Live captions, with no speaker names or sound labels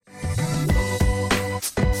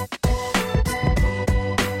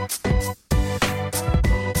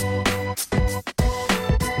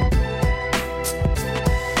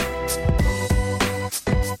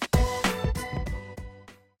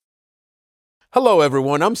Hello,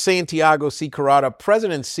 everyone. I'm Santiago C. Carrata,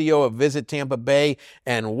 President and CEO of Visit Tampa Bay,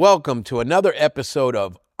 and welcome to another episode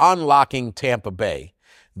of Unlocking Tampa Bay.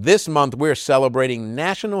 This month, we're celebrating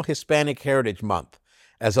National Hispanic Heritage Month.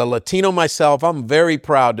 As a Latino myself, I'm very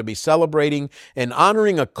proud to be celebrating and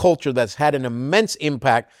honoring a culture that's had an immense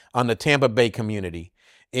impact on the Tampa Bay community.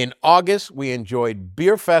 In August, we enjoyed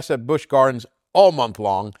Beer Fest at Busch Gardens all month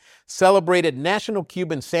long, celebrated National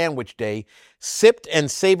Cuban Sandwich Day, sipped and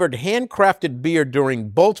savored handcrafted beer during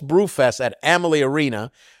Bolt's Brew Fest at Amalie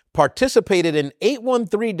Arena, participated in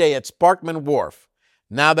 813 Day at Sparkman Wharf.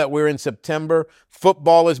 Now that we're in September,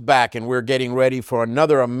 football is back and we're getting ready for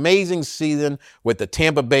another amazing season with the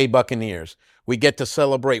Tampa Bay Buccaneers. We get to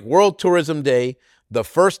celebrate World Tourism Day, the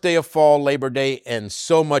first day of fall, Labor Day, and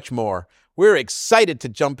so much more. We're excited to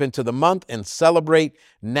jump into the month and celebrate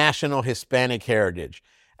National Hispanic Heritage.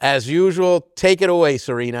 As usual, take it away,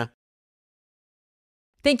 Serena.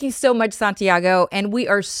 Thank you so much, Santiago. And we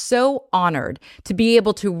are so honored to be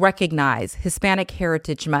able to recognize Hispanic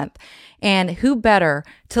Heritage Month. And who better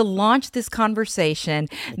to launch this conversation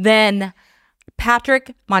than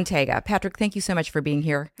Patrick Manteiga. Patrick, thank you so much for being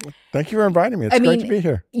here. Thank you for inviting me. It's great to be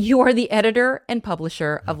here. You are the editor and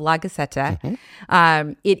publisher of La Gaceta.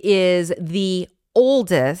 It is the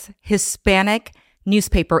oldest Hispanic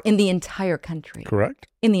newspaper in the entire country. Correct.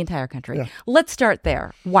 In the entire country. Yeah. Let's start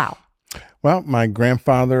there. Wow. Well, my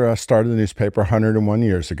grandfather started the newspaper 101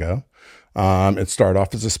 years ago. It started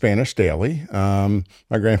off as a Spanish daily. My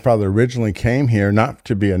grandfather originally came here not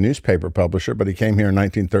to be a newspaper publisher, but he came here in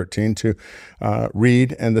 1913 to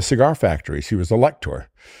read in the cigar factories. He was a lector.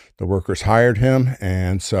 The workers hired him,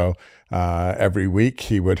 and so every week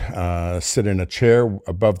he would sit in a chair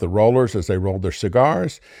above the rollers as they rolled their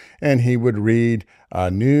cigars, and he would read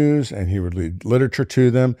news, and he would read literature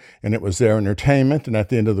to them, and it was their entertainment. And at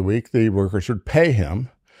the end of the week, the workers would pay him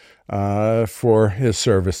for his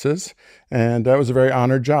services, and that was a very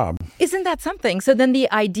honored job. Isn't that something? So then the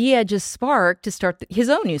idea just sparked to start his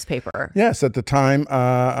own newspaper. Yes, at the time,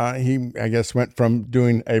 he, I guess, went from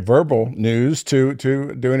doing a verbal news to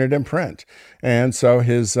doing it in print. And so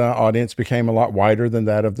his audience became a lot wider than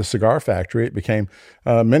that of the cigar factory. It became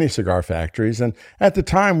many cigar factories. And at the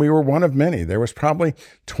time, we were one of many. There was probably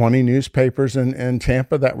 20 newspapers in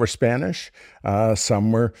Tampa that were Spanish.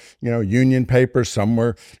 Some were, union papers. Some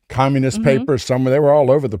were communist papers. They were all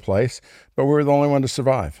over the place. But we were the only one to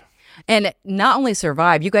survive. And not only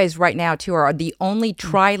survive, you guys right now, too, are the only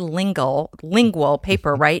lingual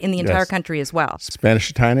paper, right, in the entire country as well. Spanish,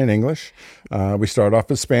 Italian, and English. We started off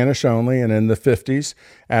as Spanish only, and in the 50s,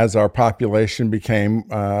 as our population became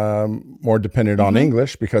more dependent on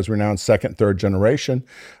English, because we're now in second, third generation,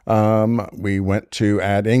 we went to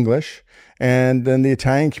add English. And then the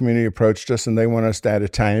Italian community approached us, and they wanted us to add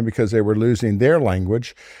Italian because they were losing their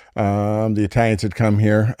language. The Italians had come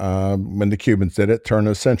here when the Cubans did it, turn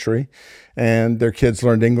of the century, and their kids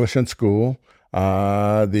learned English in school.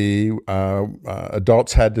 The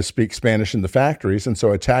adults had to speak Spanish in the factories, and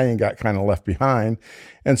so Italian got kind of left behind.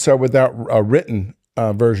 And so without a written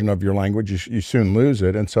version of your language, you soon lose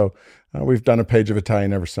it. And so we've done a page of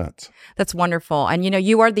Italian ever since. That's wonderful. And,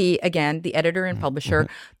 you are the editor and publisher,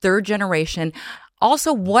 third generation.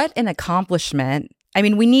 Also, what an accomplishment. I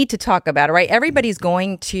mean, we need to talk about it, right? Everybody's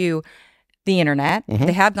going to the internet.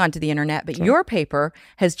 They have gone to the internet, but your paper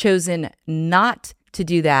has chosen not to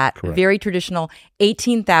do that. Correct. Very traditional,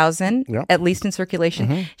 18,000, at least in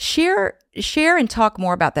circulation. Share and talk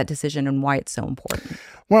more about that decision and why it's so important.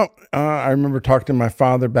 Well, I remember talking to my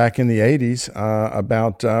father back in the 80s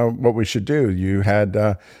about what we should do. You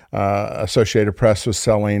had Associated Press was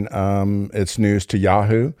selling its news to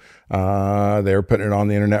Yahoo. They were putting it on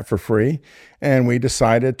the internet for free. And we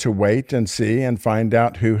decided to wait and see and find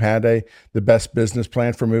out who had the best business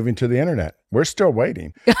plan for moving to the internet. We're still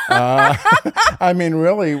waiting. I mean,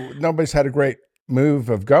 really, nobody's had a great move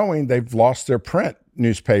of going. They've lost their print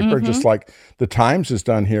newspaper, just like the Times has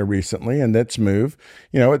done here recently, and its move,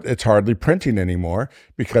 it's hardly printing anymore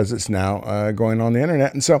because it's now going on the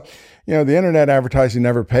internet. And so, the internet advertising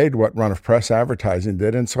never paid what run of press advertising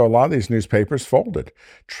did. And so a lot of these newspapers folded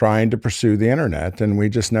trying to pursue the internet, and we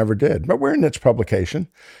just never did. But we're a niche publication.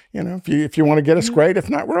 If you want to get us, great. If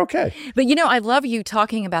not, we're okay. But, I love you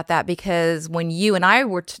talking about that because when you and I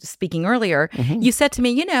were speaking earlier, you said to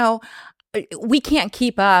me, we can't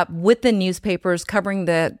keep up with the newspapers covering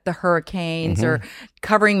the hurricanes or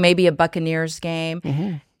covering maybe a Buccaneers game.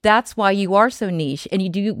 that's why you are so niche and you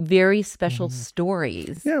do very special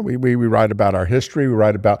stories. Yeah, we write about our history. We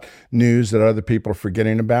write about news that other people are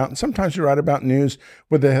forgetting about. And sometimes we write about news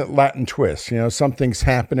with a Latin twist. Something's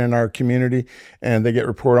happened in our community and they get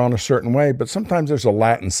reported on a certain way, but sometimes there's a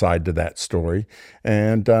Latin side to that story.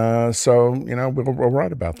 And so we'll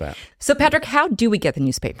write about that. So, Patrick, how do we get the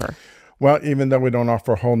newspaper? Well, even though we don't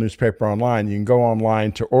offer a whole newspaper online, you can go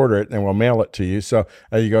online to order it and we'll mail it to you. So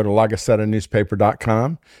you go to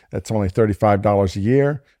lagacetanewspaper.com. That's only $35 a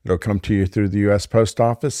year. It'll come to you through the U.S. Post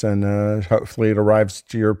Office, and hopefully it arrives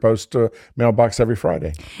to your post mailbox every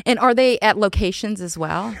Friday. And are they at locations as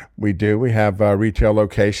well? We do. We have retail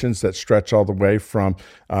locations that stretch all the way from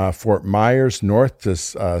Fort Myers north to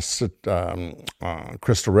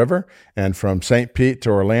Crystal River, and from St. Pete to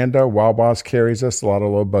Orlando. Wawa's carries us. A lot of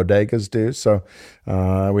little bodegas do. So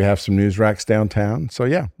we have some news racks downtown. So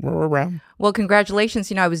yeah, we're around. Well,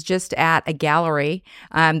 congratulations. I was just at a gallery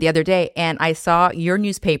the other day and I saw your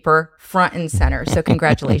newspaper front and center. So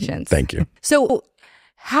congratulations. Thank you. So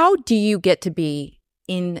how do you get to be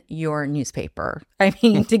in your newspaper? I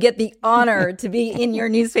mean, to get the honor to be in your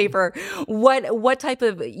newspaper, what type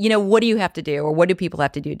of, what do you have to do, or what do people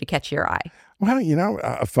have to do to catch your eye? Well,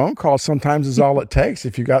 a phone call sometimes is all it takes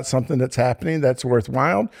if you got something that's happening that's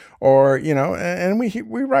worthwhile, or, and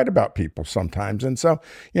we write about people sometimes. And so,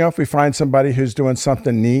 if we find somebody who's doing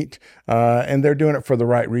something neat and they're doing it for the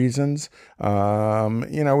right reasons,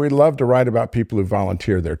 we love to write about people who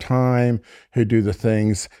volunteer their time, who do the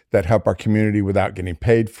things that help our community without getting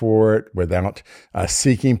paid for it, without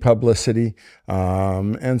seeking publicity.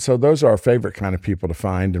 And so those are our favorite kind of people to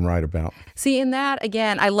find and write about. See, in that,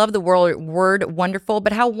 again, I love the word wonderful,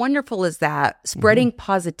 but how wonderful is that? Spreading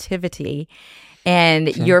positivity.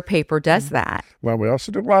 And your paper does that. Well, we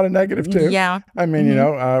also do a lot of negative too. Yeah. I mean,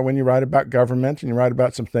 when you write about government and you write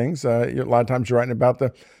about some things, a lot of times you're writing about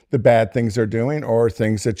the bad things they're doing or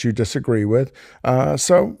things that you disagree with.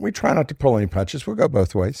 So we try not to pull any punches. We'll go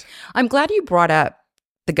both ways. I'm glad you brought up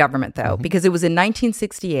the government, though, because it was in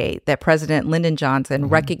 1968 that President Lyndon Johnson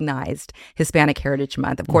recognized Hispanic Heritage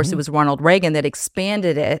Month. Of course, it was Ronald Reagan that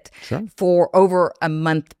expanded it for over a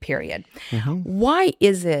month period. Why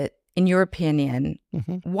is it, in your opinion,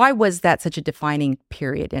 why was that such a defining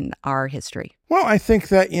period in our history? Well, I think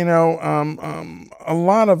that, a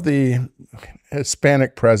lot of the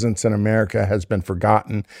Hispanic presence in America has been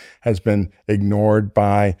forgotten, has been ignored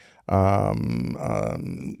by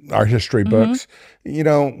our history books.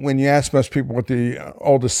 When you ask most people what the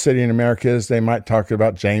oldest city in America is, they might talk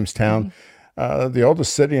about Jamestown. The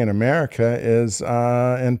oldest city in America is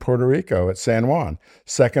in Puerto Rico at San Juan.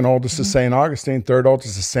 Second oldest is St. Augustine. Third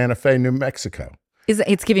oldest is Santa Fe, New Mexico.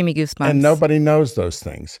 It's giving me goosebumps. And nobody knows those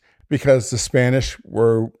things because the Spanish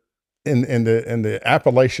were in the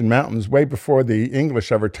Appalachian Mountains way before the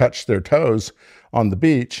English ever touched their toes on the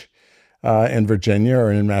beach in Virginia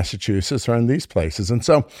or in Massachusetts or in these places. And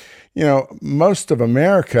so, most of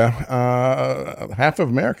America, half of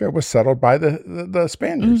America was settled by the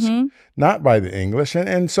Spaniards, not by the English.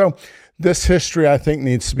 And so this history, I think,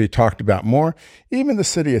 needs to be talked about more. Even the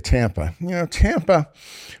city of Tampa. Tampa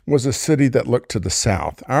was a city that looked to the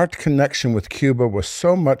south. Our connection with Cuba was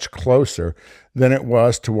so much closer than it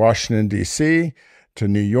was to Washington, D.C., to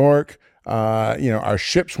New York. Our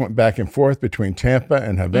ships went back and forth between Tampa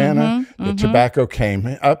and Havana. The tobacco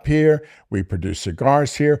came up here. We produced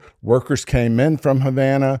cigars here. Workers came in from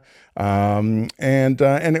Havana. And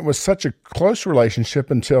it was such a close relationship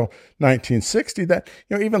until 1960 that,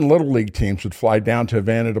 even little league teams would fly down to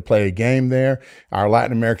Havana to play a game there. Our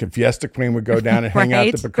Latin American Fiesta Queen would go down and hang out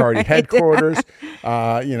at the Bacardi headquarters.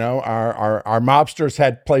 Our mobsters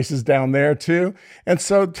had places down there too. And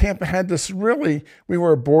so Tampa had this we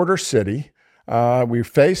were a border city. We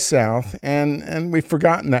faced south, and we've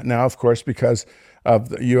forgotten that now, of course, because of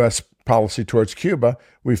the U.S. policy towards Cuba.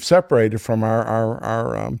 We've separated from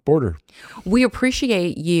our border. We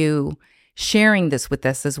appreciate you sharing this with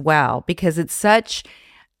us as well, because it's such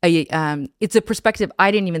it's a perspective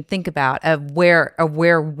I didn't even think about of where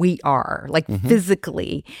we are, like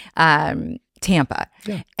physically. Tampa.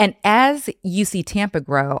 Yeah. And as you see Tampa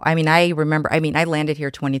grow, I landed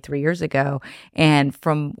here 23 years ago, and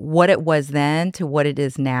from what it was then to what it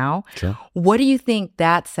is now, what do you think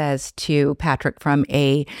that says to Patrick from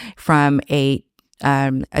a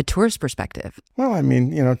tourist perspective? Well,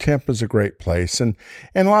 Tampa's a great place. And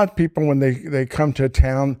a lot of people, when they come to a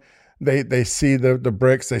town, they see the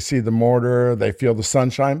bricks, they see the mortar, they feel the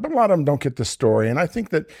sunshine, but a lot of them don't get the story. And I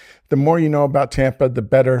think that the more you know about Tampa, the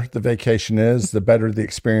better the vacation is, the better the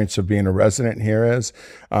experience of being a resident here is.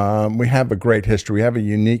 We have a great history. We have a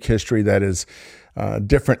unique history that is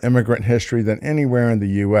different immigrant history than anywhere in the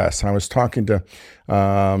U.S. I was talking to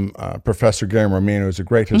Professor Gary Romino, who's a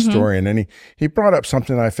great historian, and he brought up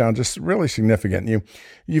something that I found just really significant.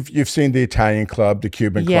 You've seen the Italian Club, the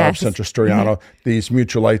Cuban Club, Centro Storiano, these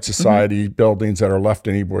mutual aid society buildings that are left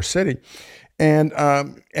in Ybor City. And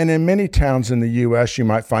in many towns in the U.S., you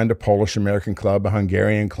might find a Polish American club, a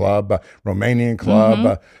Hungarian club, a Romanian club,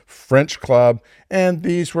 a French club. And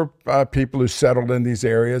these were people who settled in these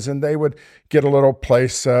areas, and they would get a little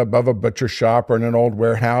place above a butcher shop or in an old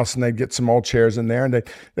warehouse, and they'd get some old chairs in there, and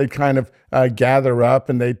they'd kind of gather up,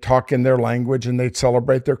 and they'd talk in their language, and they'd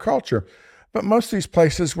celebrate their culture. But most of these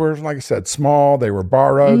places were, like I said, small. They were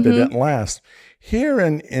borrowed. They didn't last. Here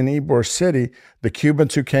in Ybor City, the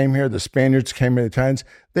Cubans who came here, the Spaniards came here, the Italians,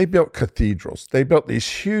 they built cathedrals. They built these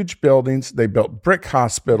huge buildings. They built brick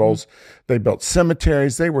hospitals. They built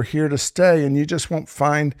cemeteries. They were here to stay, and you just won't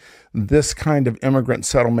find this kind of immigrant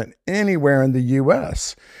settlement anywhere in the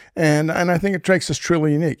U.S. And I think it makes us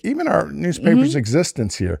truly unique. Even our newspaper's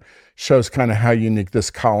existence here shows kind of how unique this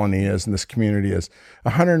colony is and this community is. A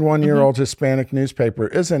 101-year-old Hispanic newspaper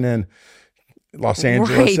isn't in Los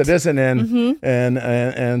Angeles. It isn't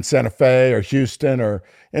in Santa Fe or Houston or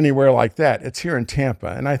anywhere like that. It's here in Tampa.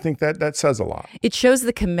 And I think that says a lot. It shows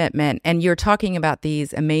the commitment. And you're talking about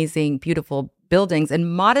these amazing, beautiful buildings.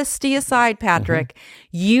 And modesty aside, Patrick,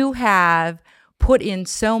 you have put in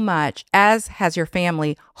so much, as has your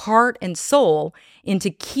family, heart and soul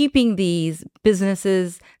into keeping these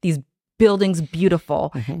businesses, these buildings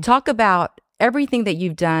beautiful. Talk about everything that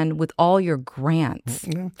you've done with all your grants.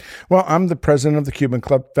 Well, I'm the president of the Cuban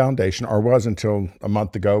Club Foundation, or was until a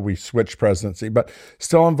month ago. We switched presidency, but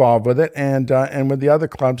still involved with it. And with the other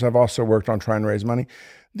clubs, I've also worked on trying to raise money.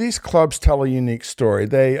 These clubs tell a unique story.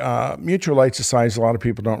 They mutual aid societies, a lot of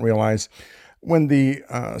people don't realize, when the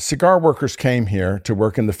cigar workers came here to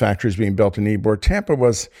work in the factories being built in Ybor, Tampa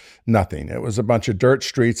was nothing. It was a bunch of dirt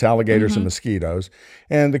streets, alligators, and mosquitoes.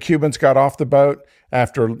 And the Cubans got off the boat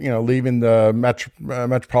after leaving the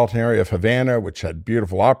metropolitan area of Havana, which had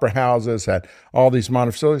beautiful opera houses, had all these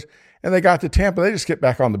modern facilities. And they got to Tampa, they just get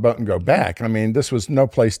back on the boat and go back. I mean, this was no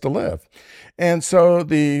place to live. And so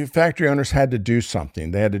the factory owners had to do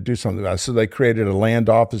something. They had to do something about it. So they created a land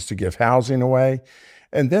office to give housing away.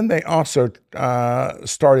 And then they also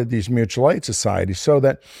started these mutual aid societies so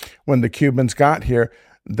that when the Cubans got here,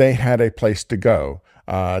 they had a place to go.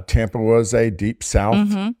 Tampa was a deep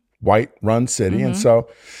South, white-run city. And so,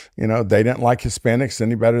 they didn't like Hispanics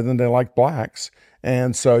any better than they liked blacks.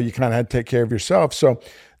 And so you kind of had to take care of yourself. So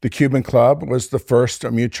the Cuban Club was the first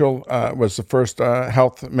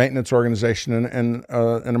health maintenance organization in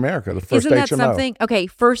America, the first HMO. Isn't that something? Okay,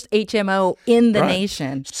 first HMO in the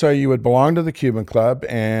nation. So you would belong to the Cuban Club,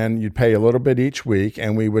 and you'd pay a little bit each week,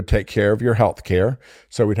 and we would take care of your health care.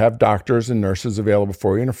 So we'd have doctors and nurses available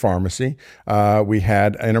for you in a pharmacy. We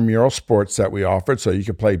had intramural sports that we offered, so you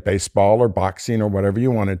could play baseball or boxing or whatever you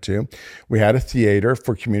wanted to. We had a theater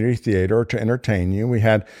for community theater to entertain you. We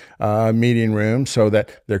had a meeting room so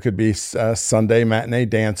that there could be Sunday matinee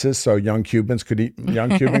dances, so young Cubans could eat,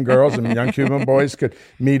 young Cuban girls and young Cuban boys could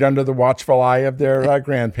meet under the watchful eye of their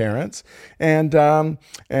grandparents. And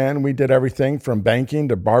we did everything from banking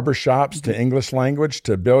to barbershops to English language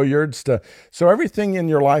to billiards so everything in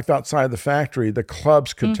your life outside the factory, the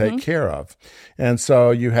clubs could take care of. And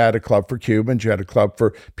so you had a club for Cubans, you had a club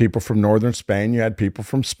for people from northern Spain, you had people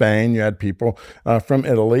from Spain, you had people from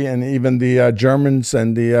Italy, and even the Germans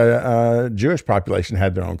and the Jewish population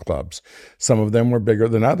had their own clubs. Some of them were bigger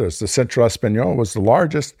than others. The Centro Español was the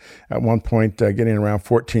largest at one point, getting around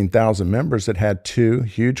 14,000 members. It had 2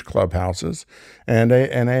 huge clubhouses and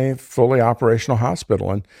a fully operational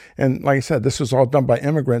hospital. And like I said, this was all done by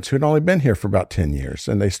immigrants who'd only been here for about 10 years,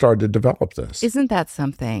 and they started to develop this. Isn't that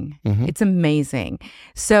something? It's amazing.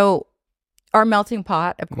 So our melting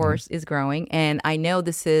pot, of course, is growing. And I know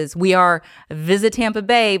we are Visit Tampa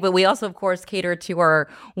Bay, but we also, of course, cater to our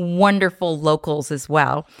wonderful locals as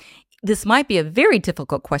well. This might be a very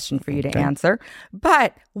difficult question for you to answer,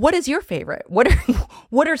 but what is your favorite?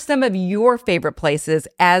 What are some of your favorite places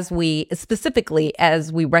as we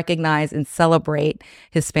recognize and celebrate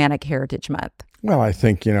Hispanic Heritage Month? Well, I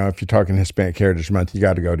think, if you're talking Hispanic Heritage Month, you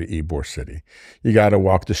got to go to Ybor City. You got to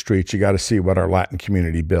walk the streets. You got to see what our Latin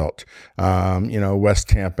community built. West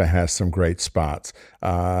Tampa has some great spots.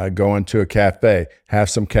 Go into a cafe, have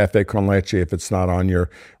some cafe con leche if it's not on your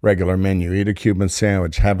regular menu. Eat a Cuban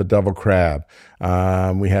sandwich, have a double crab.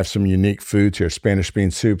 We have some unique foods here. Spanish bean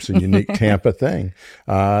soup's a unique Tampa thing.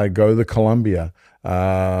 Go to the Columbia.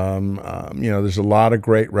 There's a lot of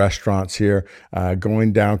great restaurants here.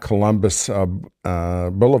 Going down Columbus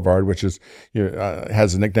Boulevard, which is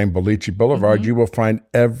has the nickname Boliche Boulevard, you will find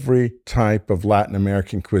every type of Latin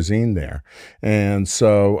American cuisine there. And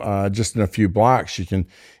so just in a few blocks, you can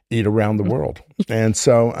eat around the world. And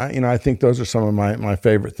so, I think those are some of my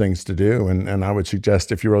favorite things to do. And I would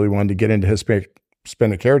suggest if you really wanted to get into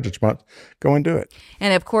Hispanic Heritage Month, go and do it.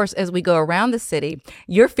 And of course, as we go around the city,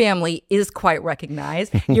 your family is quite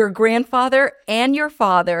recognized. Your grandfather and your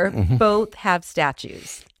father both have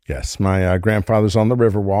statues. Yes, my grandfather's on the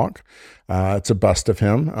Riverwalk. It's a bust of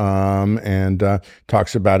him and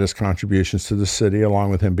talks about his contributions to the city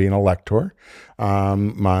along with him being a lector.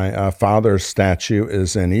 My father's statue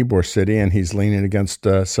is in Ybor City, and he's leaning against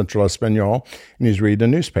Central Espanol, and he's reading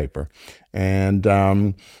a newspaper. And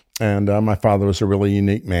my father was a really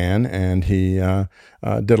unique man, and he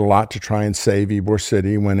did a lot to try and save Ybor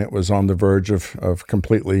City when it was on the verge of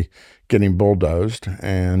completely getting bulldozed.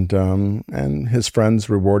 And his friends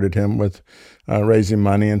rewarded him with raising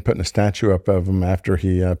money and putting a statue up of him after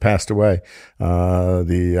he passed away.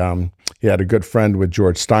 He had a good friend with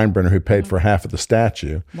George Steinbrenner who paid for half of the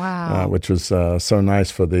statue. Wow. Which was so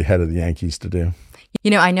nice for the head of the Yankees to do.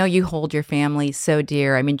 I know you hold your family so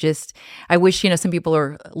dear. I mean, I wish, some people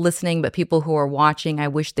are listening, but people who are watching, I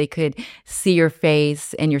wish they could see your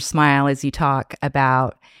face and your smile as you talk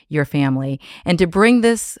about your family. And to bring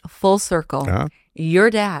this full circle, your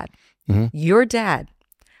dad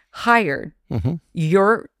hired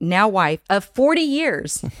your now wife of 40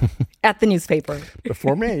 years at the newspaper.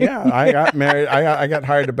 Before me, yeah. I got married. I got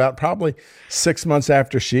hired about probably 6 months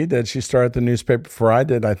after she did. She started the newspaper before I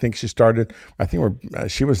did. I think she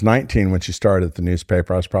was 19 when she started at the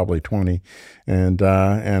newspaper. I was probably 20. And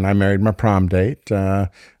I married my prom date.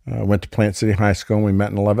 Went to Plant City High School, and we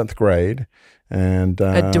met in 11th grade. And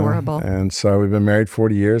adorable. And so we've been married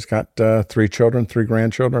 40 years, got 3 children, 3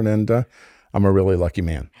 grandchildren, and I'm a really lucky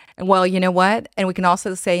man. Well, you know what? And we can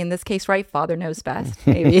also say in this case, right? Father knows best,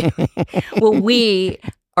 maybe. Well, we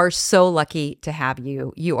are so lucky to have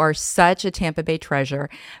you. You are such a Tampa Bay treasure.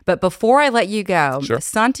 But before I let you go, Sure.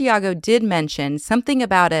 Santiago did mention something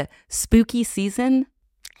about a spooky season.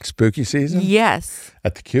 Spooky season? Yes.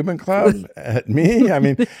 At the Cuban Club? At me? I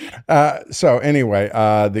mean, so anyway,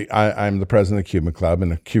 I'm the president of the Cuban Club,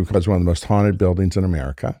 and the Cuban Club is one of the most haunted buildings in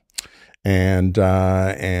America. And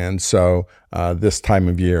so this time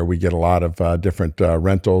of year, we get a lot of different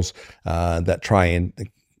rentals that try and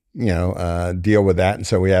deal with that. And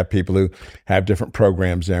so we have people who have different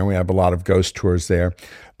programs there, and we have a lot of ghost tours there.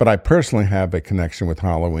 But I personally have a connection with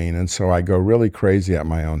Halloween, and so I go really crazy at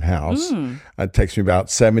my own house. It takes me about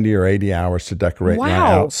 70 or 80 hours to decorate my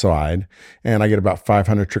outside, and I get about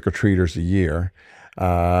 500 trick-or-treaters a year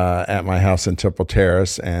at my house in Temple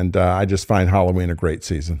Terrace, and I just find Halloween a great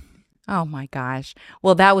season. Oh, my gosh.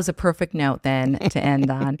 Well, that was a perfect note then to end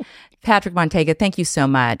on. Patrick Manteiga, thank you so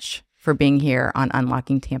much for being here on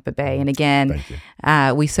Unlocking Tampa Bay. And again,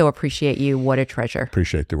 we so appreciate you. What a treasure.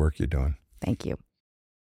 Appreciate the work you're doing. Thank you.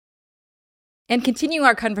 And continuing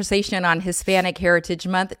our conversation on Hispanic Heritage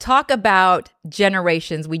Month, talk about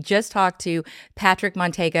generations. We just talked to Patrick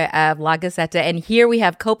Manteiga of La Gaceta, and here we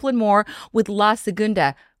have Copeland Moré with La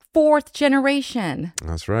Segunda, 4th generation.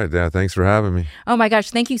 That's right. Yeah, thanks for having me. Oh my gosh,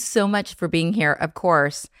 thank you so much for being here. Of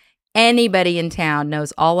course, anybody in town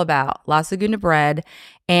knows all about La Segunda bread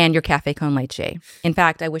and your cafe con leche. In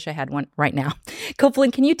fact, I wish I had one right now.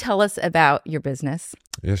 Copeland, can you tell us about your business?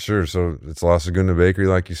 Yeah, sure. So it's La Segunda Bakery,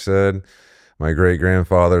 like you said. My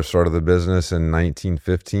great-grandfather started the business in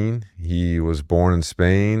 1915. He was born in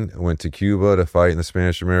Spain, went to Cuba to fight in the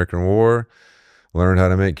Spanish-American War, learned how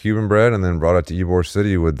to make Cuban bread, and then brought it to Ybor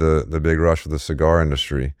City with the big rush of the cigar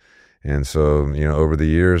industry. And so, over the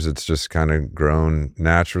years, it's just kind of grown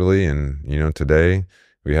naturally. And, today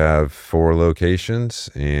we have 4 locations,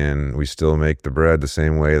 and we still make the bread the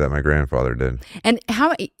same way that my grandfather did. And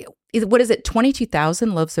what is it,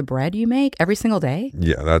 22,000 loaves of bread you make every single day?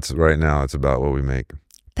 Yeah, that's right now. It's about what we make.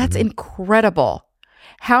 That's incredible.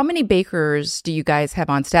 How many bakers do you guys have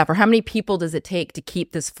on staff, or how many people does it take to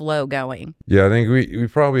keep this flow going? Yeah, I think we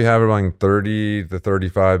probably have around 30 to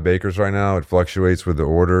 35 bakers right now. It fluctuates with the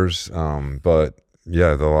orders, but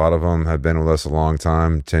yeah, a lot of them have been with us a long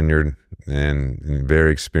time, tenured and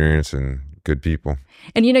very experienced and good people.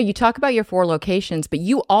 And you talk about your 4 locations, but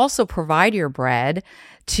you also provide your bread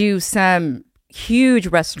to some huge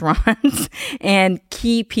restaurants and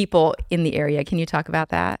key people in the area. Can you talk about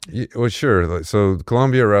that? Yeah, well, sure. So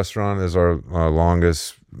Columbia Restaurant is our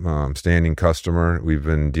longest standing customer. We've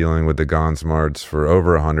been dealing with the Gonsmarts for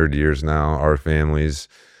over 100 years now. Our families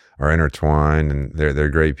are intertwined, and they're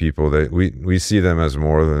great people. We see them as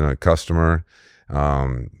more than a customer.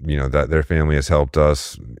 That their family has helped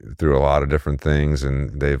us through a lot of different things,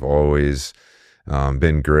 and they've always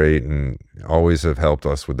been great and always have helped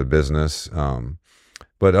us with the business.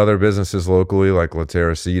 But other businesses locally like La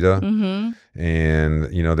Teresita, and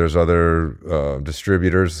there's other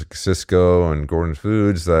distributors like Cisco and Gordon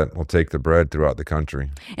Foods that will take the bread throughout the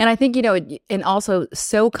country. And I think and also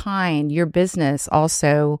So Kind, your business,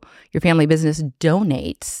 also your family business,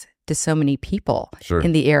 donates to so many people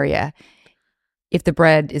in the area if the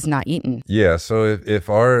bread is not eaten. Yeah, so if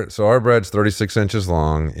our bread's 36 inches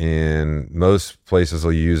long, and most places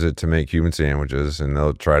will use it to make Cuban sandwiches, and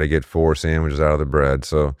they'll try to get 4 sandwiches out of the bread.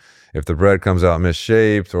 So if the bread comes out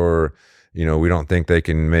misshaped, or we don't think they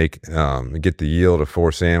can get the yield of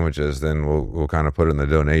 4 sandwiches, then we'll kind of put it in the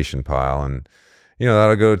donation pile, and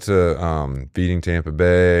that'll go to Feeding Tampa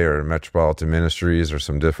Bay or Metropolitan Ministries or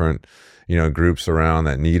some different groups around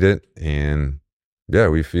that need it. And yeah,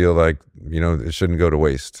 we feel like, it shouldn't go to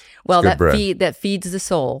waste. Well, that feeds the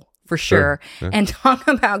soul for sure. Yeah. And talk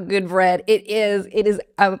about good bread. It is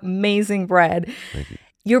amazing bread. Thank you.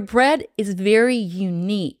 Your bread is very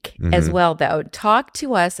unique as well, though. Talk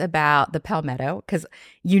to us about the palmetto, because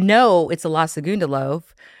it's a La Segunda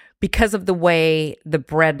loaf because of the way the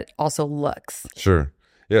bread also looks. Sure.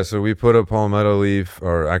 Yeah, so we put a palmetto leaf,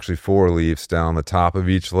 or actually 4 leaves, down the top of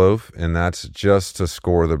each loaf, and that's just to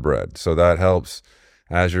score the bread. So that helps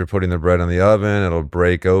as you're putting the bread in the oven, it'll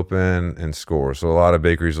break open and score. So a lot of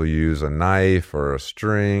bakeries will use a knife or a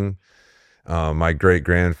string. My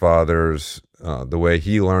great-grandfather's, the way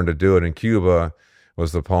he learned to do it in Cuba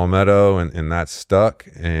was the palmetto, and that's stuck,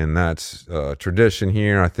 and that's tradition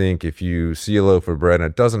here. I think if you see a loaf of bread and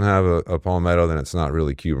it doesn't have a palmetto, then it's not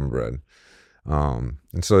really Cuban bread.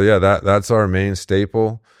 And so, yeah, that's our main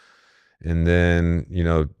staple. And then,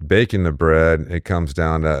 baking the bread, it comes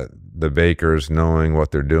down to the bakers knowing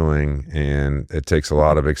what they're doing, and it takes a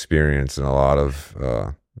lot of experience and a lot of,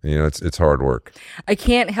 it's hard work. I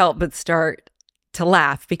can't help but start to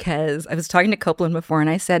laugh because I was talking to Copeland before, and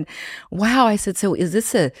I said, wow, so is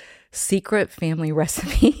this a secret family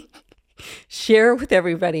recipe? Share with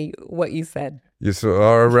everybody what you said. Yeah, so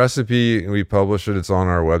our recipe, we publish it. It's on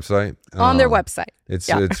our website. On their website.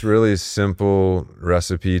 It's really a simple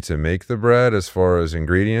recipe to make the bread. As far as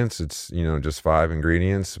ingredients, it's just 5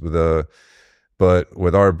 ingredients. But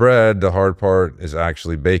with our bread, the hard part is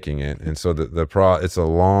actually baking it, and so it's a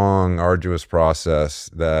long, arduous process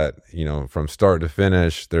that from start to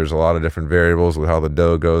finish. There's a lot of different variables with how the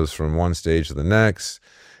dough goes from one stage to the next.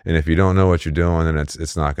 And if you don't know what you're doing, then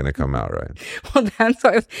it's not going to come out right. Well, that's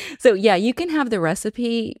why. So yeah, you can have the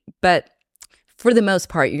recipe, but for the most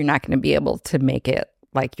part, you're not going to be able to make it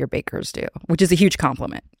like your bakers do, which is a huge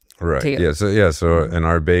compliment. Right. Yeah. So and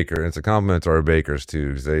our baker, it's a compliment to our bakers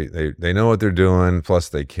too, because they know what they're doing. Plus,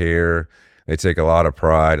 they care. They take a lot of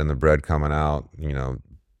pride in the bread coming out,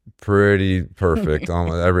 pretty perfect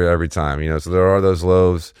almost every time. So there are those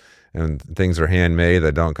loaves and things are handmade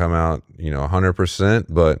that don't come out, 100%.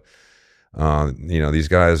 But, these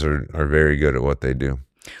guys are very good at what they do.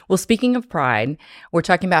 Well, speaking of pride, we're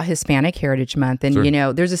talking about Hispanic Heritage Month. And,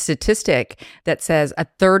 Sure. There's a statistic that says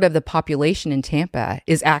 1/3 of the population in Tampa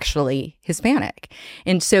is actually Hispanic.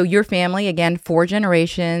 And so your family, again, 4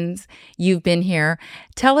 generations, you've been here.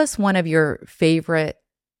 Tell us one of your favorite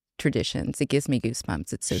traditions. It gives me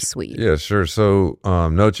goosebumps. It's so sweet. Yeah, sure. So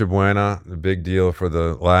Noche Buena, a big deal for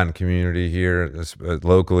the Latin community here,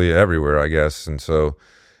 locally, everywhere, I guess. And so,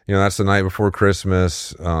 that's the night before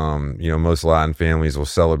Christmas. Most Latin families will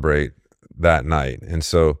celebrate that night. And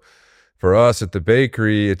so for us at the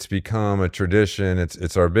bakery, it's become a tradition.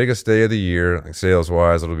 It's our biggest day of the year. Like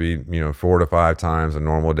sales-wise, it'll be, 4 to 5 times a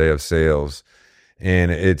normal day of sales.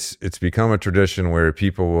 And it's become a tradition where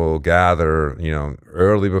people will gather,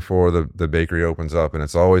 early before the bakery opens up, and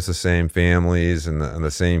it's always the same families and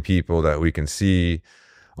the same people that we can see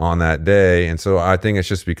on that day. And so I think it's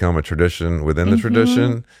just become a tradition within the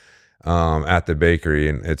tradition at the bakery,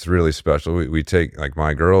 and it's really special. We take, like,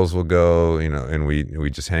 my girls will go, and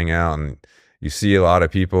we just hang out, and you see a lot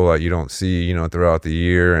of people that you don't see, throughout the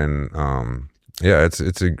year, and yeah, it's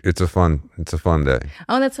a fun day.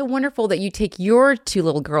 Oh, that's so wonderful that you take your 2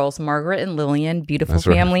 little girls, Margaret and Lillian, beautiful That's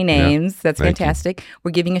right. family names. Yeah. That's Thank fantastic. We're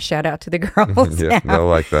giving a shout out to the girls. Yeah, now. they'll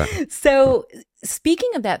like that. So speaking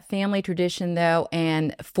of that family tradition, though,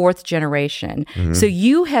 and 4th generation, so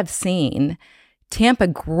you have seen Tampa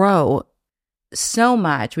grow so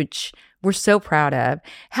much, which we're so proud of.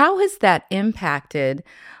 How has that impacted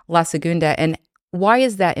La Segunda, and why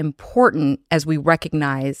is that important as we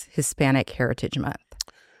recognize Hispanic Heritage Month?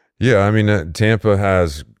 Yeah, I mean, Tampa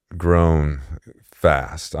has grown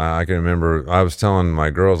fast. I can remember I was telling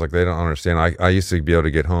my girls, like, they don't understand. I used to be able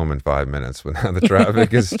to get home in 5 minutes, but now the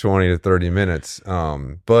traffic is 20 to 30 minutes.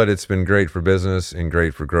 But it's been great for business and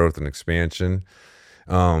great for growth and expansion.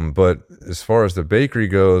 But as far as the bakery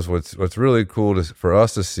goes, what's really cool for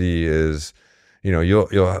us to see is,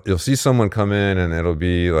 you'll see someone come in and it'll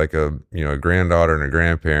be like a granddaughter and a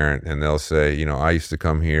grandparent, and they'll say, I used to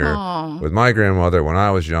come here Aww. with my grandmother when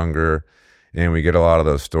I was younger. And we get a lot of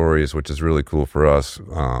those stories, which is really cool for us.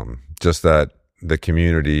 Just that the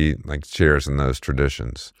community like shares in those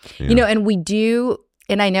traditions. And we do,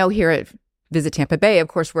 and I know here at Visit Tampa Bay, of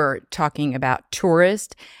course, we're talking about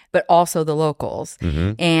tourists, but also the locals.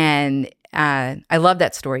 Mm-hmm. And I love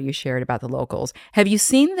that story you shared about the locals. Have you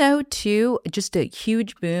seen, though, too, just a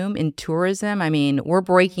huge boom in tourism? I mean, we're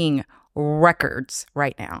breaking records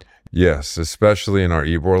right now. Yes, especially in our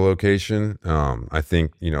Ybor location. I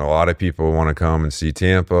think, a lot of people want to come and see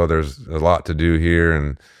Tampa. There's a lot to do here,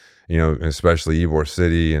 and, especially Ybor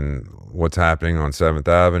City and what's happening on 7th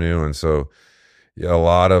Avenue. And so a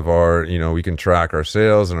lot of our, we can track our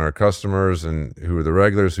sales and our customers and who are the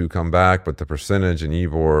regulars who come back, but the percentage in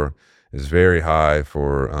Ybor is very high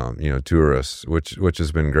for, tourists, which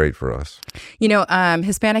has been great for us.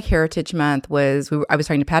 Hispanic Heritage Month I was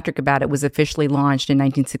talking to Patrick about it, was officially launched in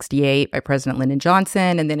 1968 by President Lyndon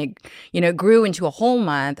Johnson. And then it grew into a whole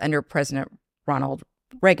month under President Ronald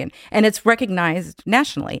Reagan. And it's recognized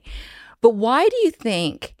nationally. But why do you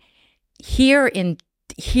think here in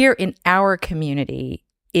our community,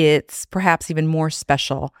 it's perhaps even more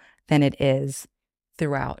special than it is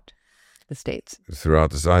throughout the states?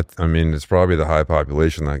 Throughout this, I mean, it's probably the high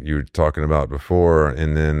population like you were talking about before,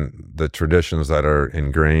 and then the traditions that are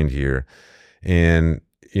ingrained here. And,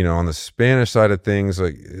 on the Spanish side of things,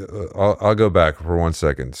 like I'll go back for 1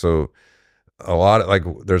 second. So a lot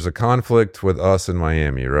of there's a conflict with us in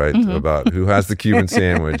Miami, right? Mm-hmm. About who has the Cuban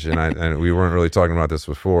sandwich. And we weren't really talking about this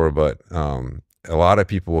before, but a lot of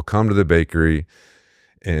people will come to the bakery,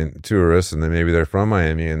 and tourists, and then maybe they're from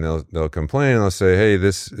Miami, and they'll complain, and they'll say, hey,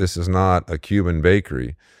 this is not a Cuban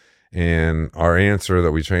bakery. And our answer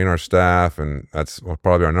that we train our staff, and that's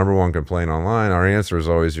probably our number one complaint online, our answer is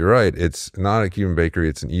always, you're right, it's not a Cuban bakery,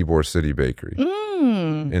 it's an Ybor City bakery.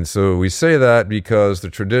 And so we say that because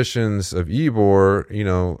the traditions of Ybor,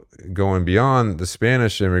 going beyond the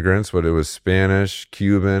Spanish immigrants, but it was Spanish,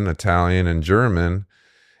 Cuban, Italian, and German.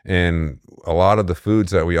 And a lot of the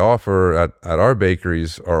foods that we offer at our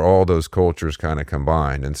bakeries are all those cultures kind of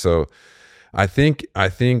combined. And so I think,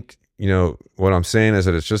 what I'm saying is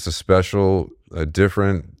that it's just a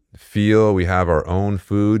different feel. We have our own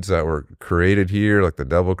foods that were created here, like the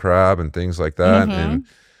devil crab and things like that. Mm-hmm.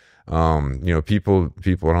 And, people,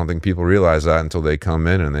 I don't think people realize that until they come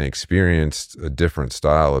in and they experience a different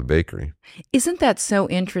style of bakery. Isn't that so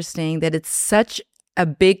interesting that it's such a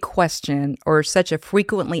big question, or such a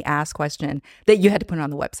frequently asked question, that you had to put it on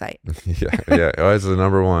the website? Yeah. It's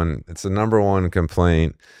the number one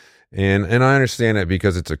complaint. And I understand it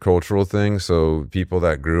because it's a cultural thing. So people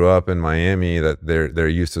that grew up in Miami, that they're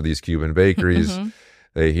used to these Cuban bakeries, Mm-hmm.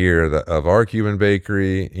 They hear of our Cuban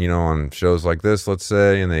bakery, on shows like this, let's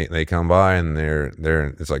say, and they come by and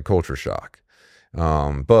it's like culture shock.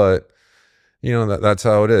 But that's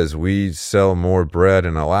how it is. We sell more bread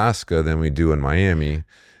in Alaska than we do in Miami,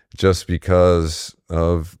 just because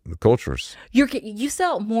of the cultures. You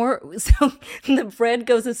sell more, so the bread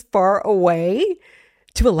goes as far away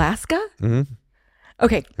to Alaska? Mm-hmm.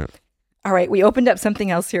 Okay. Yeah. All right. We opened up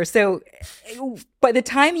something else here. So by the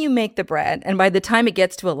time you make the bread and by the time it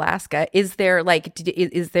gets to Alaska, is there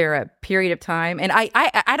a period of time? And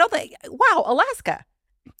I don't think, wow, Alaska.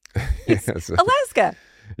 Alaska.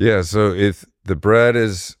 Yeah, so if the bread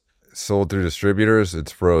is sold through distributors,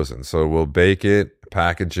 it's frozen. So we'll bake it,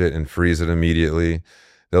 package it, and freeze it immediately.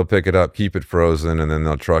 They'll pick it up, keep it frozen, and then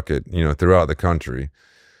they'll truck it, throughout the country.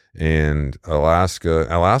 And Alaska,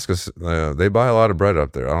 they buy a lot of bread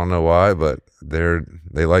up there. I don't know why, but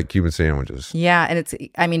they like Cuban sandwiches. Yeah,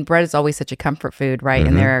 and bread is always such a comfort food, right?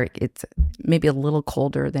 Mm-hmm. And it's maybe a little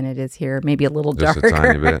colder than it is here, maybe a little Just darker. a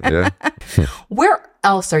tiny bit, yeah. Where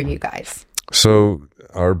else are you guys? So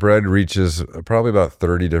our bread reaches probably about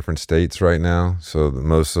 30 different states right now. So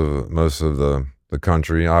most of the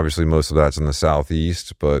country, obviously most of that's in the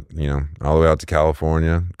Southeast, but all the way out to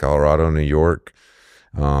California, Colorado, New York.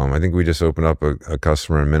 I think we just opened up a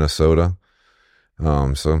customer in Minnesota.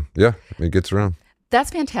 So yeah, it gets around.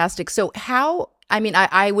 That's fantastic. So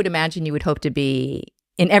I would imagine you would hope to be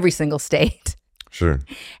in every single state. Sure.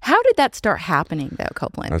 How did that start happening, though,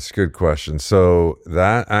 Copeland? That's a good question. So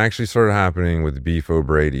that actually started happening with Beef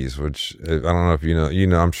O'Brady's, which I don't know if you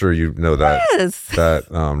know, I'm sure you know that, Yes. that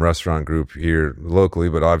restaurant group here locally,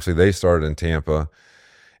 but obviously they started in Tampa.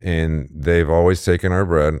 And they've always taken our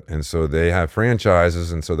bread. And so they have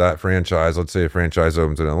franchises. And so that franchise, let's say a franchise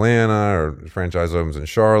opens in Atlanta or a franchise opens in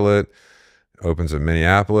Charlotte, opens in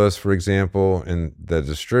Minneapolis, for example. And the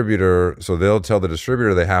distributor, so they'll tell the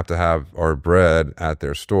distributor they have to have our bread at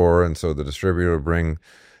their store. And so the distributor will bring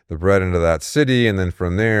the bread into that city. And then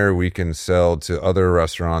from there, we can sell to other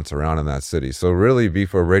restaurants around in that city. So really,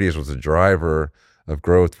 Beef O'Brady's was a driver of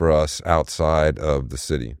growth for us outside of the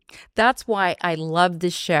city. That's why I love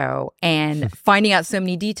this show and finding out so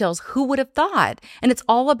many details. Who would have thought? And it's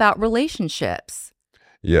all about relationships.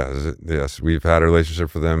 Yes. We've had a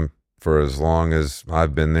relationship for them for as long as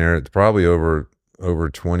I've been there. It's probably over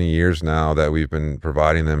 20 years now that we've been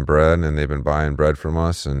providing them bread, and they've been buying bread from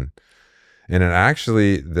us. And it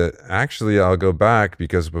actually I'll go back,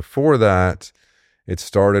 because before that, it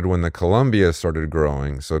started when the Columbia started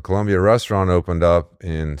growing. So Columbia Restaurant opened up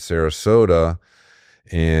in Sarasota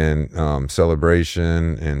and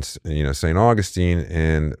Celebration and St. Augustine.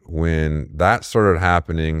 And when that started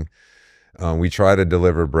happening, we tried to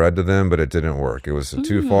deliver bread to them, but it didn't work. It was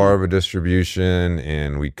too far of a distribution,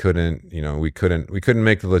 and we couldn't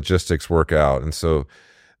make the logistics work out. And so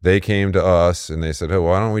they came to us and they said, "Hey,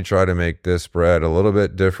 why don't we try to make this bread a little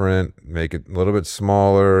bit different, make it a little bit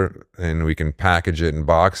smaller, and we can package it and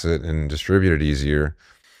box it and distribute it easier."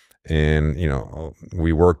 And,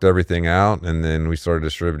 we worked everything out, and then we started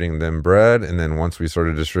distributing them bread. And then once we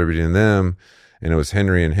started distributing them, and it was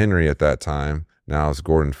Henry and Henry at that time, now it's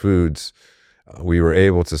Gordon Foods, we were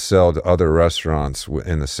able to sell to other restaurants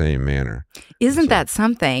in the same manner. Isn't that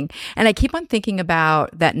something? And I keep on thinking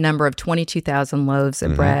about that number of 22,000 loaves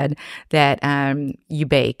of bread that you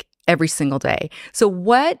bake every single day. So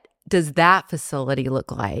what does that facility look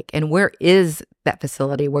like? And where is that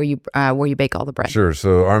facility where you bake all the bread? Sure.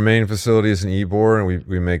 So our main facility is in Ybor, and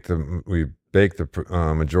we bake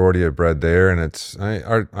the majority of bread there, and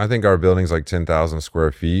I think our building's like 10,000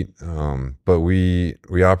 square feet, but we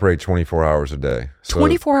operate 24 hours a day. So,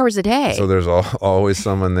 24 hours a day. So there's always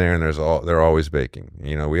someone there, and they're always baking.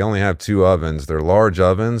 We only have 2 ovens. They're large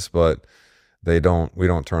ovens, but we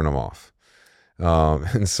don't turn them off.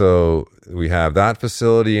 And so we have that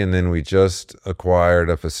facility, and then we just acquired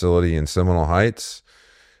a facility in Seminole Heights.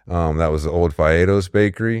 That was the old Faedos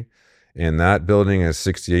Bakery. And that building is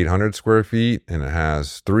 6,800 square feet, and it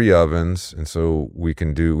has 3 ovens. And so we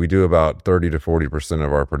do about 30 to 40%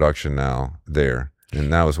 of our production now there.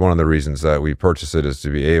 And that was one of the reasons that we purchased it, is to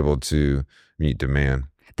be able to meet demand.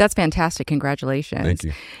 That's fantastic. Congratulations. Thank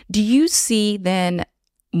you. Do you see then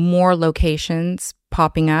more locations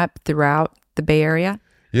popping up throughout the Bay Area?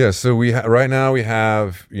 Yeah, so right now we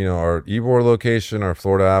have our Ybor location, our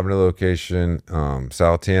Florida Avenue location,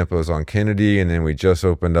 South Tampa is on Kennedy, and then we just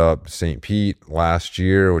opened up St. Pete last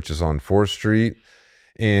year, which is on 4th Street.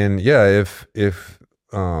 And yeah, if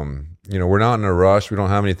we're not in a rush, we don't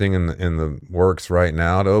have anything in the works right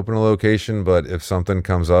now to open a location, but if something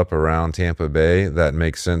comes up around Tampa Bay that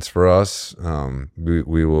makes sense for us, we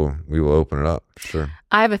will open it up. Sure.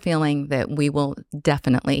 I have a feeling that we will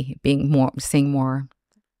definitely be seeing more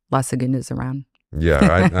Las Segundas around.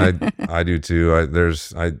 Yeah, I do too.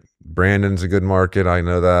 Brandon's a good market. I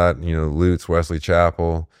know that. Lutz, Wesley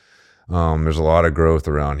Chapel. There's a lot of growth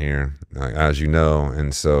around here, as you know,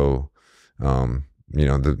 and so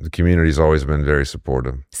the community's always been very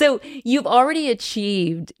supportive. So you've already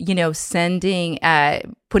achieved,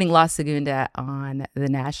 putting La Segunda on the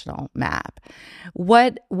national map.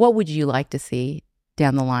 What would you like to see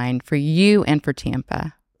down the line for you and for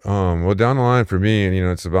Tampa? Well, down the line for me,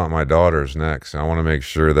 it's about my daughters next. I want to make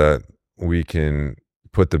sure that we can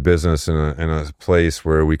put the business in a place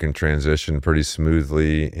where we can transition pretty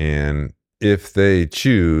smoothly. And if they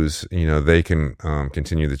choose, they can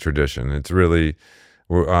continue the tradition. It's really,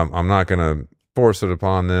 I'm not going to force it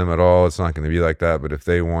upon them at all. It's not going to be like that. But if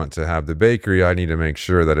they want to have the bakery, I need to make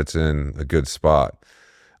sure that it's in a good spot.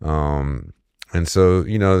 And so,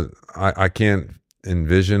 I can't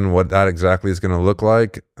envision what that exactly is going to look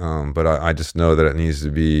like, but I just know that it needs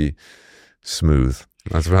to be smooth.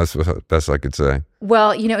 That's the best I could say.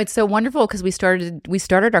 Well, it's so wonderful because we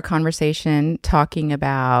started our conversation talking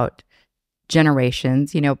about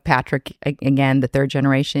generations. Patrick, again, the 3rd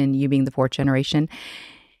generation, you being the 4th generation.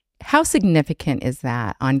 How significant is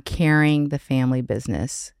that on carrying the family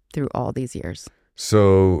business through all these years?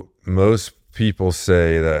 So most people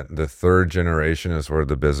say that the 3rd generation is where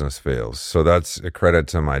the business fails. So that's a credit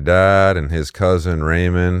to my dad and his cousin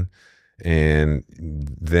Raymond and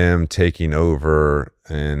them taking over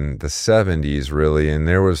in the 70s really. And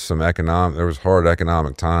there was hard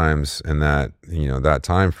economic times in that, that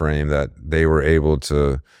time frame that they were able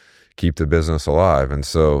to keep the business alive. And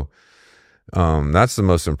so that's the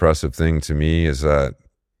most impressive thing to me, is that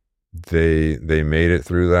they made it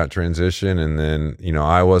through that transition. And then,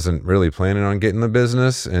 I wasn't really planning on getting the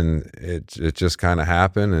business, and it just kind of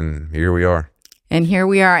happened, and here we are. And here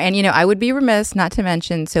we are. And, I would be remiss not to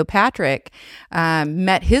mention, so Patrick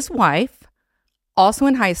met his wife also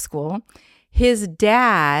in high school. His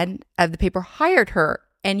dad of the paper hired her,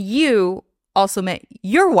 and you also met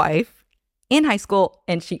your wife in high school,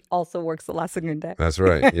 and she also works at La Segunda. That's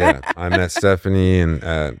right. Yeah. I met Stephanie in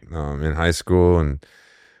high school, and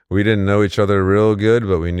we didn't know each other real good,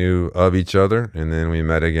 but we knew of each other. And then we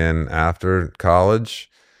met again after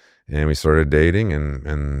college, and we started dating,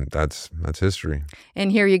 and that's history.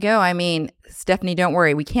 And here you go. I mean, Stephanie, don't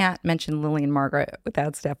worry. We can't mention Lily and Margaret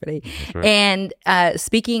without Stephanie. Right. And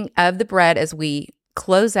speaking of the bread, as we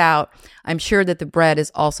close out, I'm sure that the bread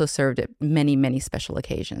is also served at many, many special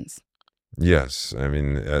occasions. Yes. I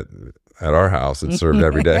mean, at our house, it's served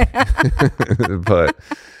every day. But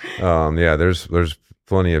yeah, there's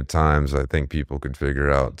plenty of times I think people could figure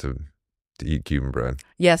out to eat Cuban bread.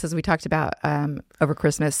 Yes, as we talked about over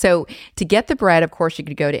Christmas. So to get the bread, of course, you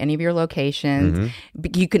could go to any of your locations. Mm-hmm.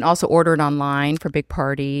 You can also order it online for big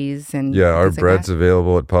parties. And yeah, our bread's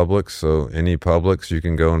available at Publix. So any Publix, you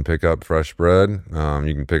can go and pick up fresh bread.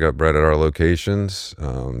 You can pick up bread at our locations,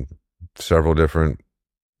 several different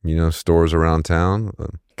stores around town.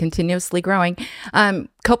 Continuously growing.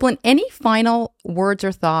 Copeland, any final words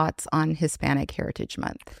or thoughts on Hispanic Heritage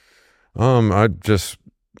Month? I just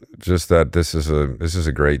that this is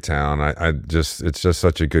a great town. It's just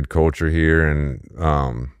such a good culture here, and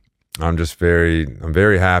I'm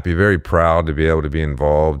very happy, very proud to be able to be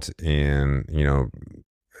involved in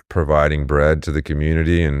providing bread to the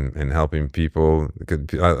community and helping people.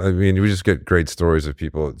 I mean, we just get great stories of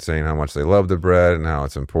people saying how much they love the bread and how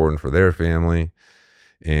it's important for their family.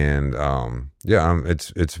 And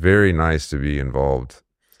it's very nice to be involved.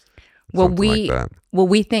 Well,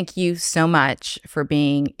 we thank you so much for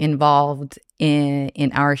being involved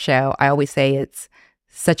in our show. I always say it's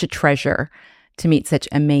such a treasure to meet such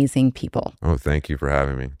amazing people. Oh, thank you for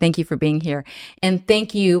having me. Thank you for being here. And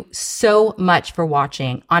thank you so much for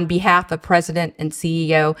watching. On behalf of President and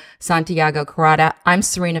CEO Santiago Carrata, I'm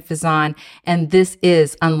Serena Fazan, and this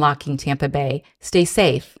is Unlocking Tampa Bay. Stay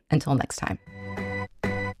safe until next time.